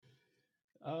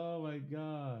my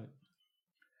god.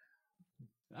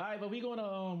 All right, but we're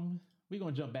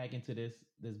gonna jump back into this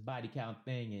body count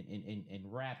thing and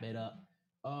wrap it up.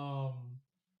 Um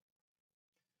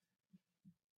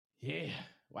yeah.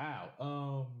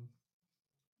 Wow.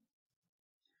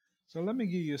 So let me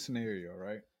give you a scenario,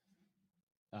 right?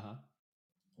 Uh-huh.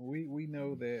 We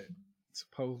know that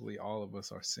supposedly all of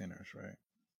us are sinners, right?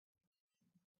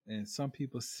 And some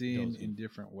people sin Those who in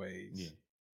different ways. yeah.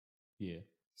 Yeah.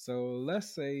 So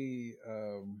let's say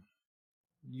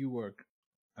you were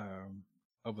um,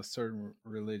 of a certain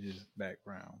religious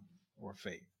background or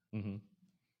faith, Mm-hmm.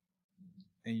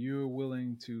 and you're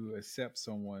willing to accept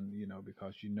someone,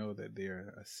 because you know that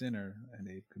they're a sinner and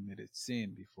they've committed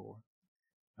sin before,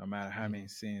 no matter how many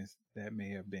Mm-hmm. sins that may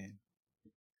have been.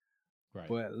 Right.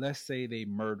 But let's say they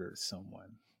murdered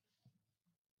someone.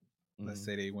 Let's Mm-hmm.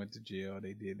 say they went to jail,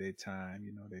 they did their time,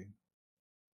 they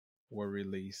were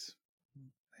released,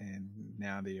 and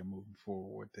now they are moving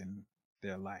forward in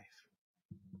their life.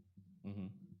 Mm-hmm.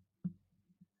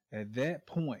 At that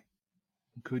point,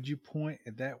 could you point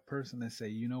at that person and say,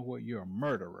 you know what, you're a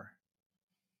murderer,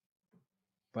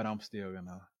 but I'm still going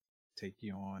to take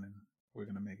you on and we're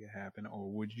going to make it happen?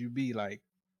 Or would you be like,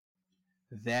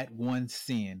 that one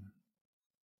sin,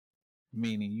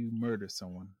 meaning you murder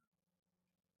someone,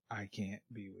 I can't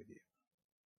be with you?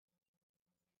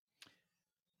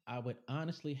 I would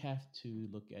honestly have to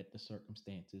look at the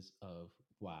circumstances of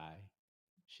why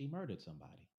she murdered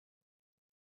somebody.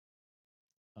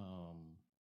 Um,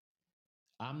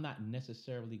 I'm not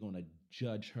necessarily going to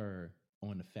judge her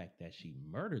on the fact that she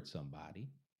murdered somebody,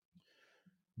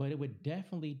 but it would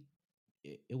definitely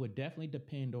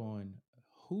depend on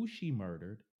who she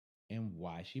murdered and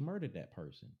why she murdered that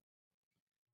person.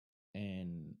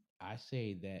 And I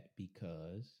say that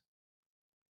because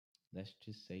let's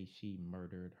just say she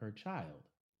murdered her child.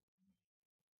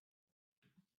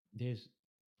 There's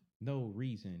no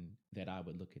reason that I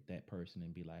would look at that person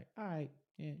and be like, all right,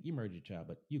 yeah, you murdered your child,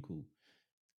 but you cool.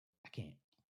 I can't.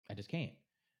 I just can't.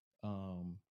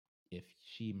 Um, if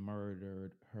she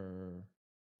murdered her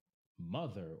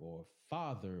mother or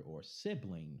father or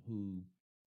sibling who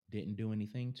didn't do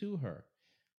anything to her,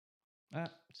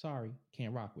 sorry,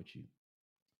 can't rock with you.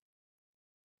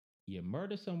 You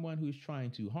murder someone who's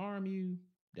trying to harm you,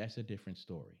 that's a different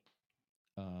story.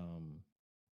 Um,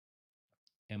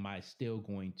 am I still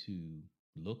going to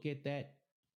look at that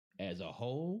as a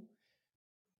whole?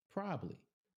 Probably.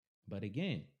 But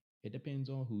again, it depends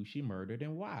on who she murdered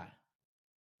and why.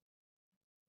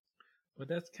 But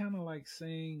that's kind of like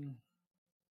saying,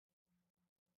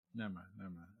 never mind, never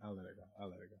mind. I'll let it go. I'll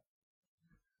let it go.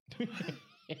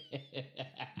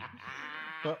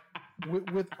 But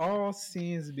with all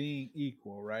sins being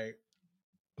equal, right?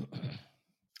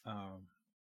 Um,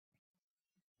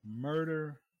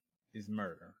 Murder is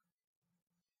murder.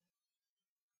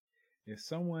 If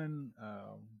someone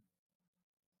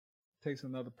takes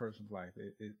another person's life,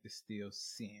 it's still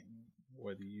sin.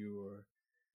 Whether you're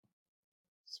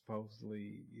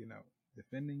supposedly,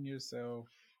 defending yourself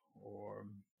or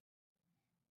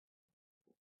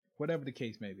whatever the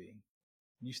case may be,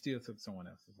 you still took someone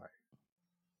else's life.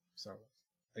 So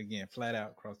again, flat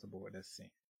out across the board, that's sin.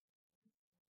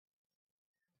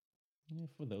 Yeah,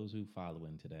 for those who follow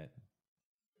into that.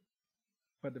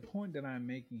 But the point that I'm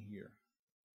making here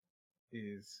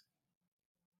is,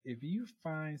 if you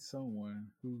find someone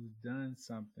who's done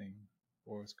something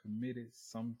or has committed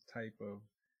some type of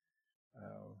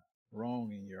uh,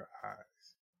 wrong in your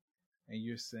eyes, and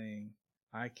you're saying,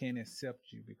 I can't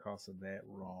accept you because of that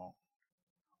wrong,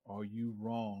 are you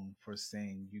wrong for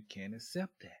saying you can't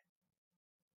accept that?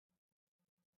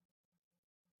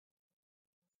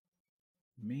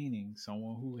 Meaning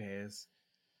someone who has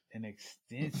an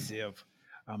extensive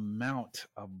amount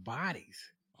of bodies.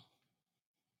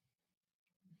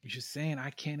 You're saying, I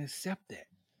can't accept that.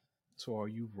 So are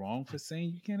you wrong for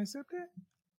saying you can't accept that?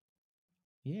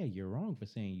 Yeah, you're wrong for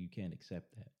saying you can't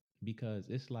accept that because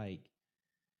it's like,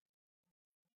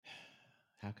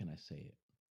 how can I say it?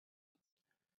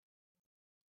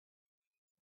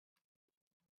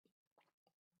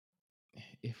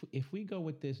 If we go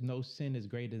with this, no sin is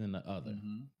greater than the other,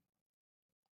 Mm-hmm.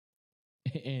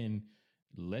 and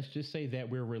let's just say that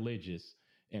we're religious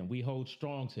and we hold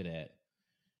strong to that.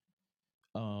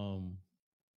 Um,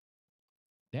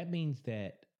 that means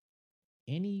that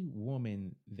any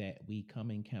woman that we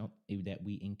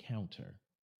encounter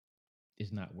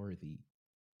is not worthy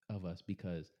of us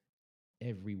because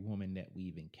every woman that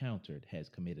we've encountered has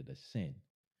committed a sin,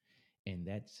 and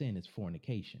that sin is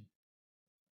fornication.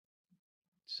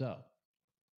 So,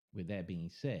 with that being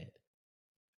said,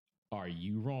 are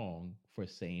you wrong for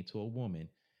saying to a woman,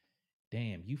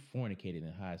 damn, you fornicated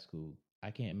in high school.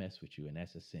 I can't mess with you, and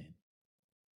that's a sin.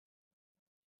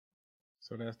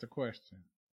 So that's the question.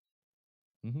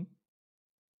 Mm-hmm.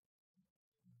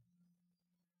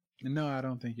 No, I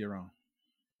don't think you're wrong.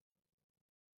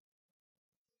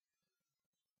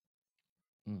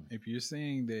 Mm. If you're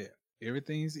saying that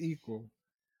everything's equal,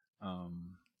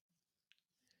 um,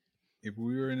 if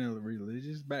we were in a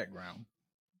religious background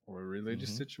or a religious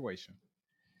Mm-hmm. situation,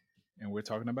 and we're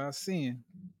talking about sin,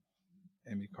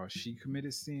 and because she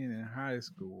committed sin in high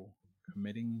school,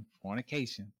 committing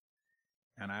fornication,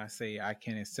 and I say I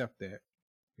can't accept that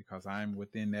because I'm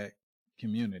within that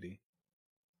community.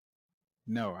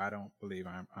 No, I don't believe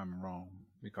I'm wrong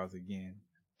because again,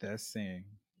 that's saying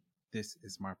this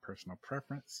is my personal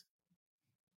preference,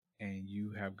 and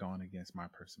you have gone against my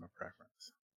personal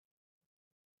preference.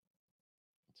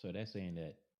 So that's saying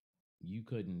that you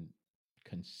couldn't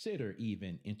consider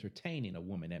even entertaining a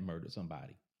woman that murdered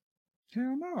somebody.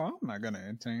 Hell no, I'm not gonna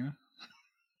entertain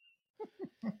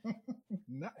her.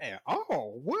 Not at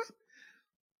all. What?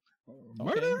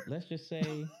 Murder? Okay, let's just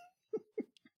say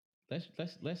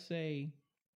let's say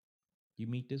you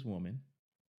meet this woman.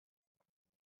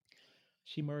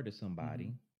 She murdered somebody,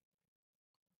 Mhm.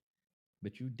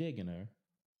 but you digging her.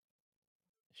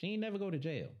 She ain't never go to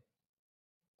jail,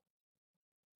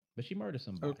 but she murdered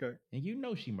somebody. Okay. And you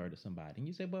know she murdered somebody. And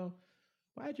you say, well,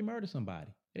 why'd you murder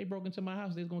somebody? They broke into my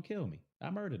house. They was going to kill me. I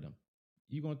murdered them.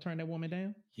 You going to turn that woman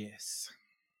down? Yes.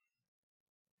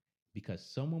 Because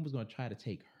someone was going to try to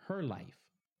take her life.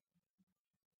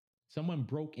 Someone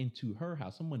broke into her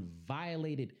house. Someone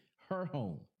violated her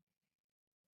home.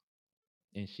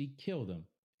 And she killed them.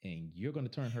 And you're going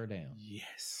to turn her down.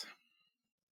 Yes.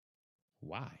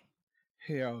 Why?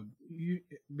 Hell,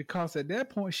 because at that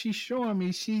point she's showing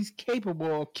me she's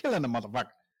capable of killing a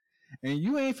motherfucker, and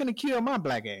you ain't finna kill my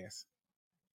black ass.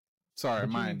 Sorry, But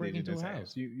you my ain't breaking into indigenous her ass.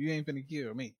 house. You ain't finna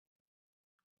kill me.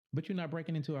 But you're not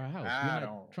breaking into her house. You're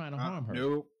not trying to harm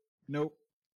her. Nope.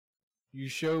 You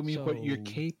show me what you're So-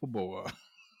 capable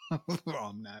of.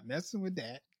 I'm not messing with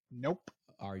that. Nope.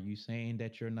 Are you saying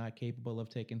that you're not capable of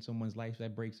taking someone's life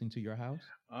that breaks into your house?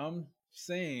 I'm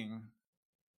saying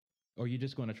Or you're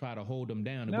just going to try to hold them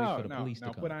down and wait for the police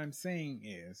to come? What I'm saying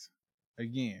is,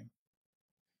 again,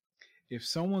 if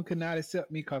someone could not accept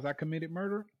me because I committed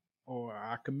murder or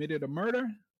I committed a murder,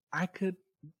 I could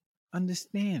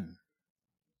understand.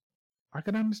 I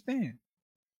could understand.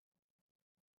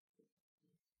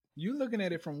 You're looking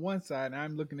at it from one side, and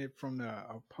I'm looking at it from the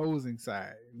opposing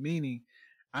side. Meaning,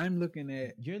 I'm looking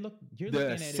at You're the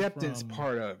looking acceptance at it from,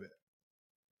 part of it.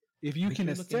 If you But can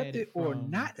you're looking accept at it it or from-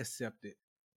 not accept it,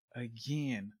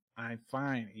 again, I'm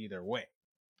fine either way.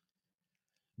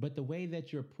 but the way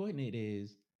that you're putting it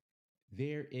is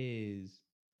there is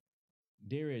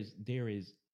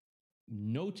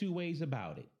no two ways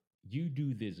about it. You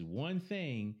do this one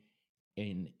thing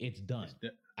and it's done.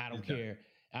 I don't it's done. care.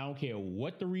 I don't care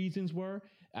what the reasons were.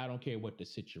 I don't care what the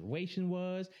situation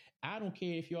was. I don't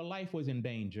care if your life was in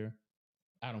danger.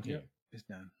 I don't care. Yep, it's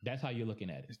done. That's how you're looking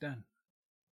at it. It's done.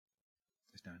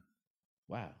 It's done.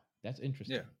 Wow, that's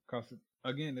interesting. Yeah, because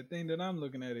again, the thing that I'm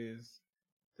looking at is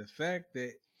the fact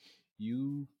that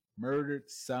you murdered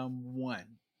someone.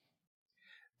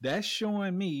 That's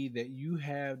showing me that you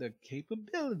have the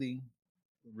capability,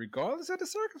 regardless of the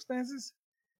circumstances,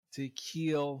 to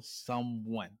kill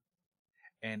someone.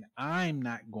 And I'm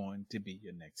not going to be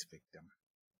your next victim.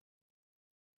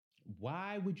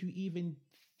 Why would you even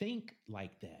think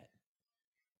like that?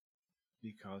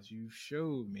 Because you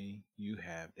showed me you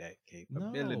have that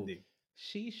capability. No,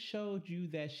 she showed you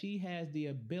that she has the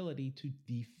ability to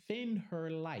defend her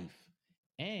life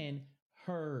and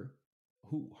her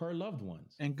loved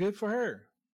ones. And good for her.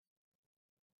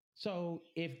 So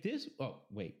if this, oh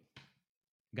wait,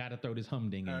 got to throw this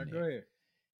humding in there. Go ahead.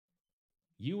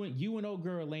 You and old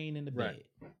girl laying in the Right.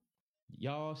 bed,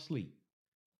 y'all sleep.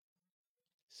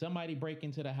 Somebody break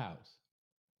into the house,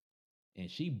 and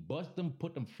she bust them,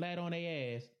 put them flat on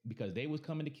their ass because they was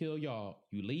coming to kill y'all.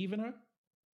 You leaving her?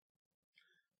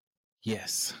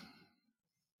 Yes.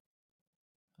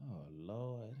 Oh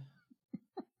Lord.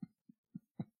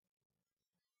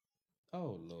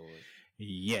 Oh Lord.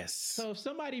 Yes. So if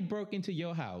somebody broke into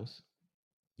your house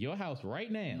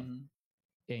right now, Mhm.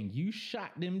 and you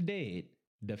shot them dead,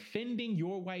 defending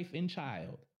your wife and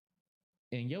child,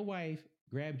 and your wife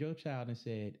grabbed your child and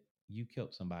said, "You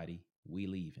killed somebody, we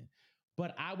leaving."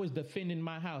 But I was defending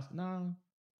my house. No,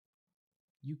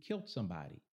 you killed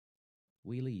somebody,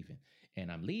 we leaving. And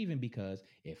I'm leaving because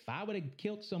if I would have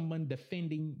killed someone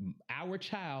defending our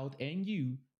child and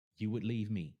you would leave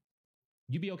me.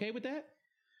 You be okay with that?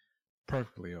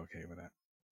 Perfectly okay with that.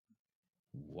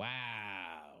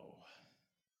 Wow.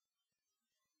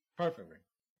 Perfectly.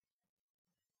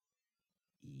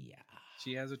 Yeah.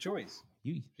 She has a choice.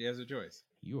 You She has a choice.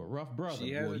 you a rough brother,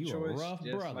 She has boy. a You a choice rough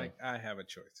just brother. like I have a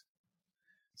choice.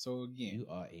 So again, You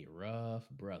are a rough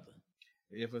brother.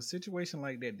 if a situation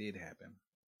like that did happen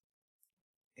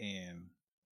and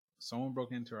someone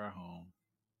broke into our home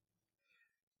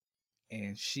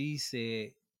and she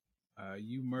said,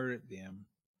 you murdered them,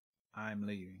 I'm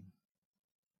leaving.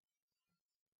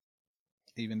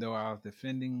 Even though I was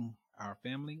defending our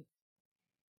family,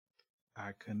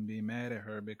 I couldn't be mad at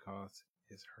her because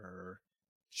it's her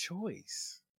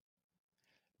choice.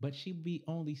 But she'd be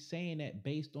only saying that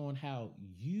based on how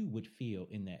you would feel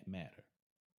in that matter.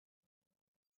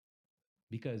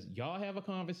 Because y'all have a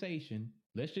conversation.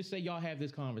 Let's just say y'all have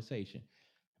this conversation.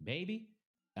 Baby,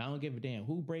 I don't give a damn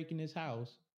who break in this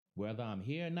house, whether I'm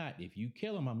here or not. If you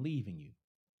kill him, I'm leaving you.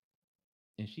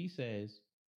 And she says,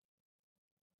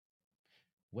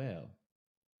 well,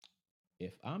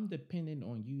 if I'm dependent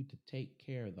on you to take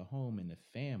care of the home and the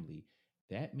family,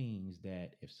 that means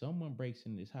that if someone breaks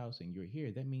in this house and you're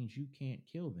here, that means you can't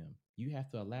kill them. You have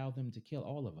to allow them to kill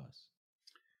all of us.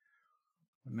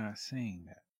 I'm not saying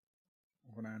that.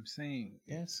 What I'm saying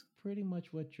That's is, pretty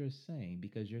much what you're saying,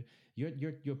 because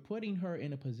you're putting her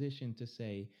in a position to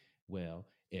say, well,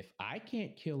 if I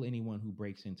can't kill anyone who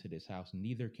breaks into this house,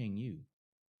 neither can you.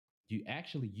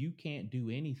 You can't do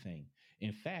anything.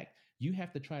 In fact, you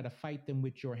have to try to fight them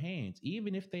with your hands,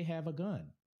 even if they have a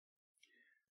gun.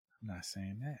 I'm not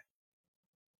saying that.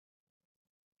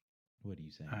 What are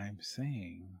you saying? I'm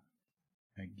saying,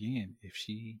 again, if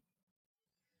she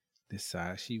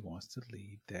decides she wants to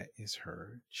leave, that is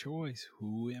her choice.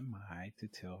 Who am I to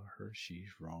tell her she's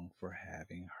wrong for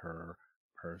having her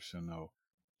personal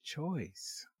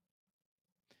choice?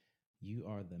 You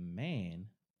are the man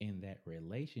in that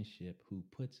relationship who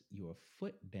puts your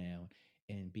foot down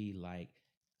and be like,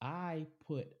 I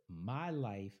put my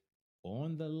life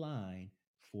on the line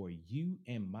for you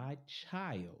and my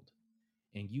child.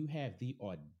 And you have the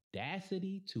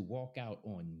audacity to walk out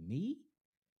on me?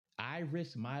 I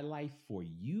risk my life for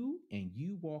you and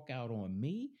you walk out on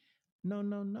me? No,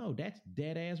 no, no. That's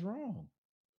dead ass wrong.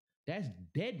 That's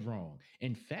dead wrong.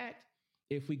 In fact,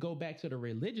 if we go back to the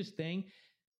religious thing,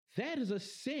 that is a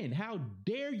sin. How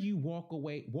dare you walk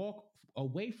away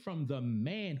from the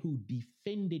man who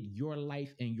defended your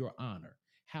life and your honor?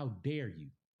 How dare you?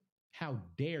 How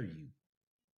dare you?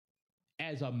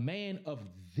 As a man of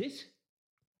this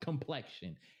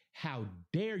complexion, how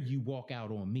dare you walk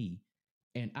out on me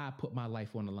and I put my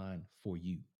life on the line for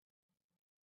you?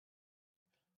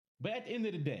 But at the end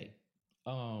of the day,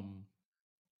 um,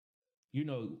 you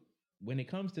know, when it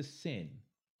comes to sin,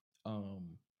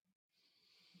 um,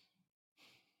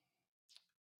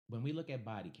 when we look at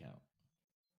body count,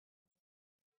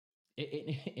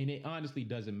 and it honestly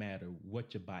doesn't matter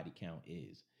what your body count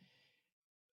is.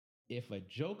 If a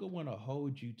joker want to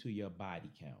hold you to your body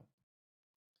count,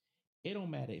 it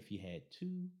don't matter if you had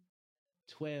 2,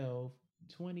 12,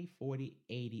 20, 40,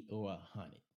 80, or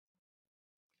 100.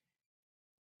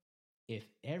 If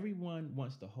everyone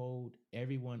wants to hold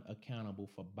everyone accountable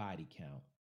for body count,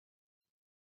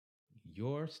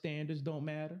 your standards don't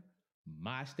matter,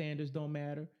 my standards don't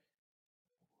matter,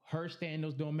 her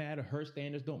standards don't matter, her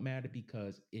standards don't matter,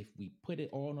 because if we put it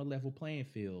all on a level playing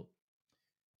field,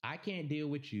 I can't deal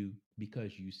with you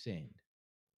because you sinned.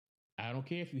 I don't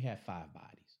care if you have 5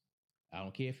 bodies. I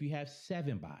don't care if you have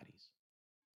 7 bodies.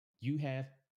 You have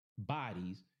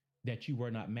bodies that you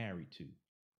were not married to.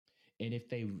 And if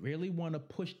they really want to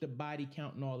push the body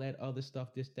count and all that other stuff,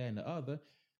 this, that, and the other,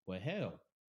 well, hell,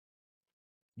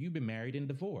 you've been married and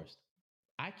divorced.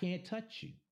 I can't touch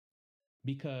you,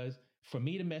 because for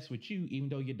me to mess with you, even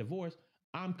though you're divorced,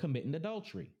 I'm committing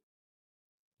adultery.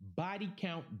 Body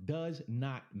count does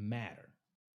not matter.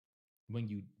 When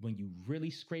you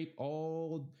really scrape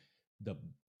all the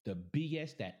the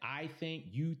BS that I think,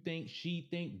 you think, she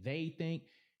think, they think,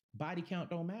 body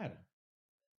count don't matter.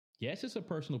 Yes, it's a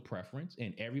personal preference,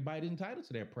 and everybody's entitled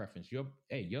to their preference. Your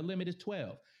limit is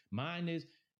 12. Mine is,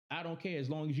 I don't care as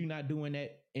long as you're not doing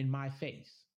that in my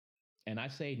face. And I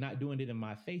say not doing it in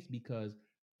my face because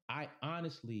I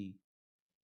honestly,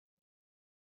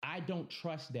 I don't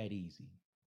trust that easy.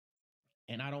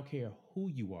 And I don't care who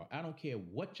you are. I don't care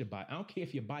what your body, I don't care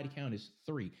if your body count is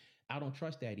 3. I don't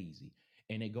trust that easy.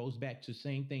 And it goes back to the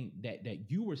same thing that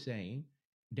you were saying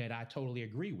that I totally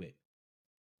agree with.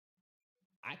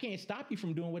 I can't stop you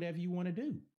from doing whatever you want to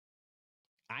do.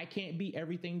 I can't be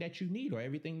everything that you need or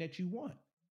everything that you want.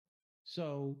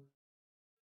 So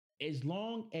as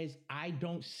long as I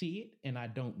don't see it and I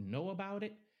don't know about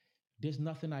it, there's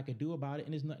nothing I could do about it,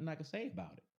 and there's nothing I can say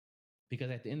about it. Because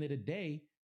at the end of the day,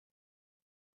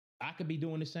 I could be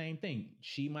doing the same thing.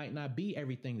 She might not be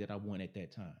everything that I want at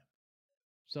that time.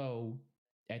 So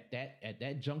at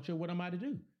that juncture, what am I to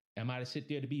do? Am I to sit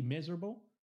there to be miserable?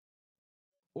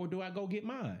 Or do I go get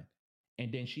mine?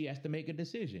 And then she has to make a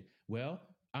decision. Well,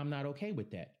 I'm not okay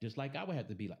with that. Just like I would have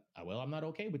to be like, well, I'm not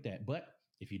okay with that. But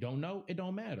if you don't know, it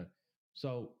don't matter.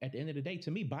 So at the end of the day,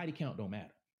 to me, body count don't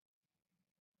matter.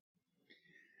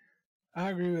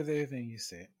 I agree with everything you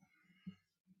said.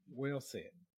 Well said.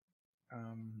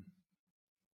 Um,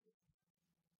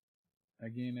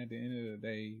 Again, at the end of the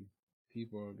day,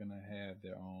 people are gonna have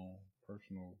their own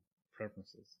personal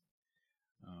preferences.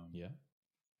 Yeah.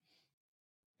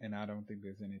 And I don't think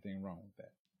there's anything wrong with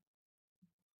that.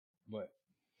 But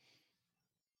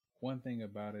one thing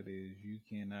about it is you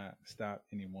cannot stop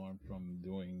anyone from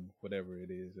doing whatever it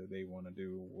is that they want to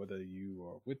do, whether you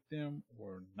are with them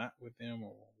or not with them,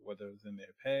 or whether it's in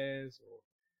their past or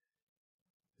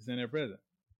it's in their present.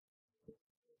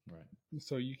 Right.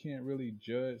 So you can't really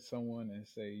judge someone and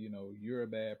say, you know, you're a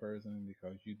bad person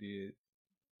because you did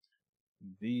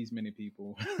these many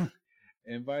people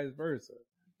and vice versa.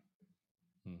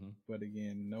 Mm-hmm. But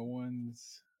again, no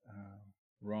one's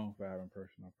wrong for having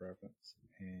personal preference.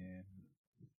 And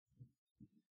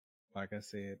like I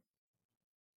said,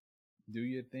 do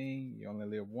your thing. You only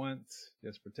live once.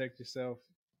 Just protect yourself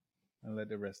and let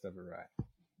the rest of it ride.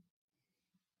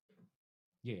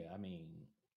 Yeah, I mean,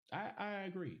 I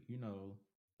agree.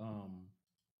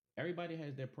 Everybody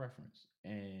has their preference,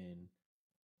 and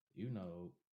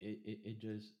it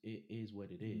just it is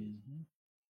what it is.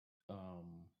 Mm-hmm. Um,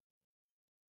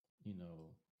 you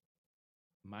know,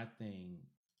 my thing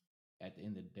at the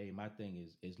end of the day, my thing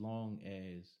is as long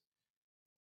as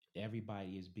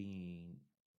everybody is being,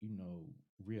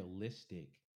 realistic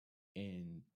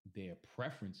in their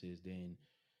preferences, then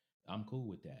I'm cool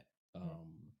with that.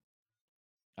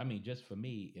 I mean, just for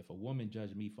me, if a woman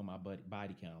judged me for my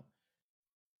body count,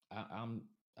 I, I'm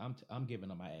I'm giving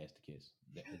her my ass to kiss.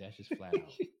 That's just flat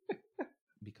out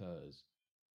because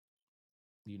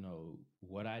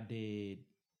what I did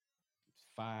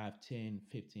 5, 10,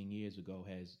 15 years ago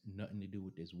has nothing to do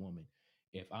with this woman.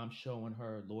 If I'm showing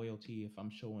her loyalty, if I'm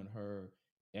showing her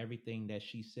everything that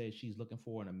she says she's looking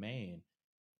for in a man,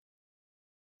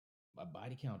 my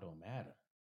body count don't matter.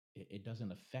 It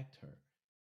doesn't affect her.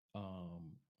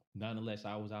 None unless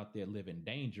I was out there living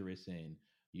dangerous and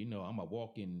I'm a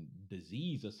walking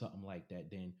disease or something like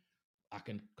that, then I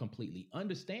can completely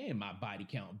understand my body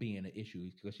count being an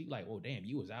issue because she like, oh damn,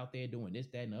 you was out there doing this,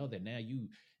 that, and the other. Now you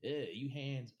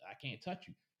hands, I can't touch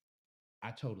you.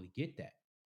 I totally get that.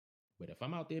 But if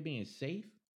I'm out there being safe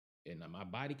and my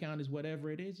body count is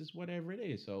whatever it is, it's whatever it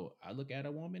is. So I look at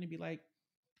a woman and be like,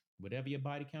 whatever your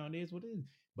body count is, what it is.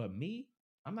 But me,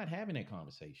 I'm not having that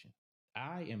conversation.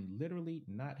 I am literally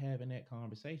not having that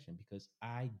conversation because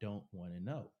I don't want to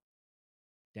know.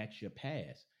 That's your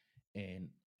past. And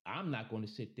I'm not going to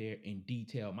sit there and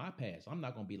detail my past. I'm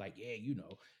not going to be like, yeah,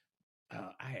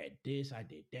 I had this, I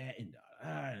did that, and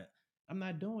I'm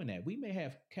not doing that. We may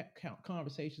have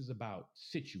conversations about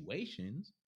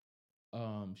situations.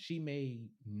 She may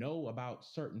know about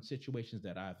certain situations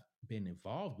that I've been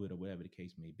involved with, or whatever the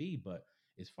case may be. But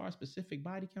as far as specific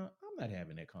body count, I'm not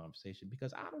having that conversation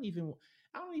because I don't even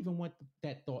want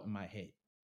that thought in my head.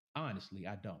 Honestly,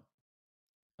 I don't.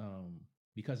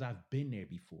 Because I've been there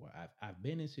before. I've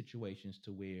been in situations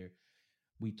to where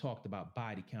we talked about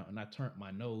body count and I turned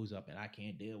my nose up and I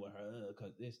can't deal with her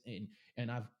because this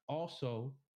and I've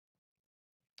also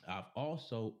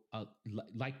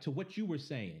like to what you were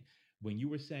saying when you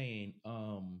were saying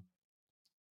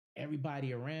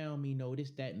everybody around me know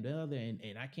this, that, and the other,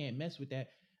 and I can't mess with that.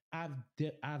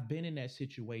 I've been in that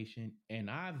situation and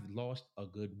I've lost a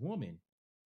good woman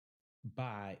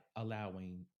by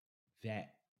allowing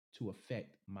that to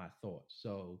affect my thoughts.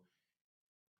 So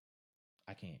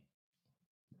I can't.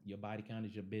 Your body count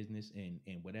is your business, and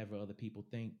whatever other people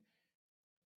think,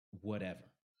 whatever.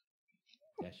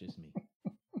 That's just me.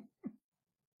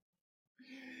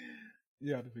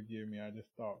 You have to forgive me. I just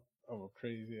thought of a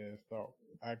crazy ass thought.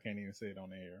 I can't even say it on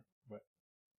the air, but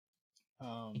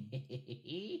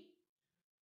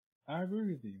I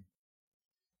agree with you.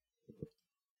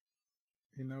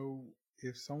 You know,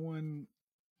 if someone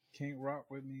can't rock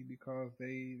with me because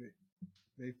they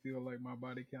feel like my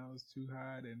body count is too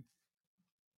high, then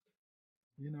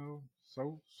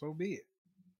so be it.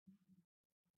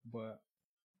 But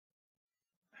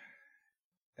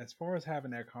as far as having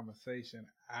that conversation,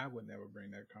 I would never bring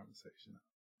that conversation up.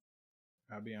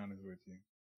 I'll be honest with you.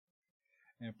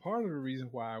 And part of the reason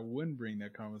why I wouldn't bring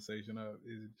that conversation up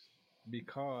is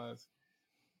because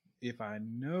if I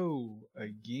know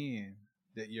again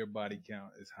that your body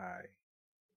count is high,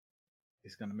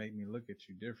 it's going to make me look at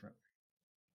you differently.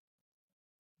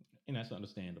 And that's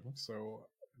understandable. So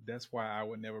that's why I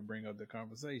would never bring up the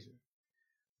conversation.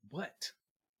 But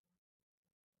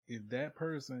if that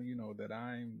person, that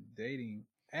I'm dating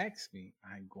asks me,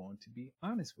 I'm going to be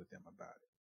honest with them about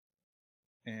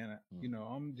it. And,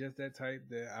 I'm just that type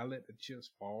that I let the chips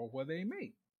fall where they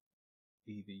may.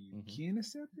 Either you can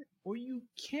accept it or you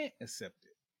can't accept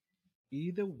it.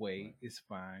 Either way is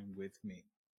fine with me.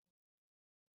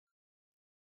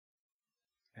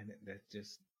 And that's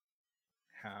just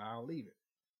how I'll leave it.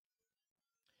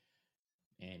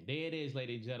 And there it is,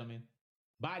 ladies and gentlemen.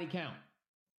 Body count.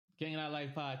 King of Our Life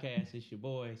podcast. It's your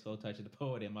boy, Soul Toucher the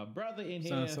Poet, and my brother in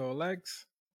here. Soul Lex.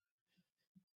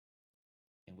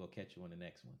 And we'll catch you on the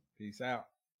next one. Peace out.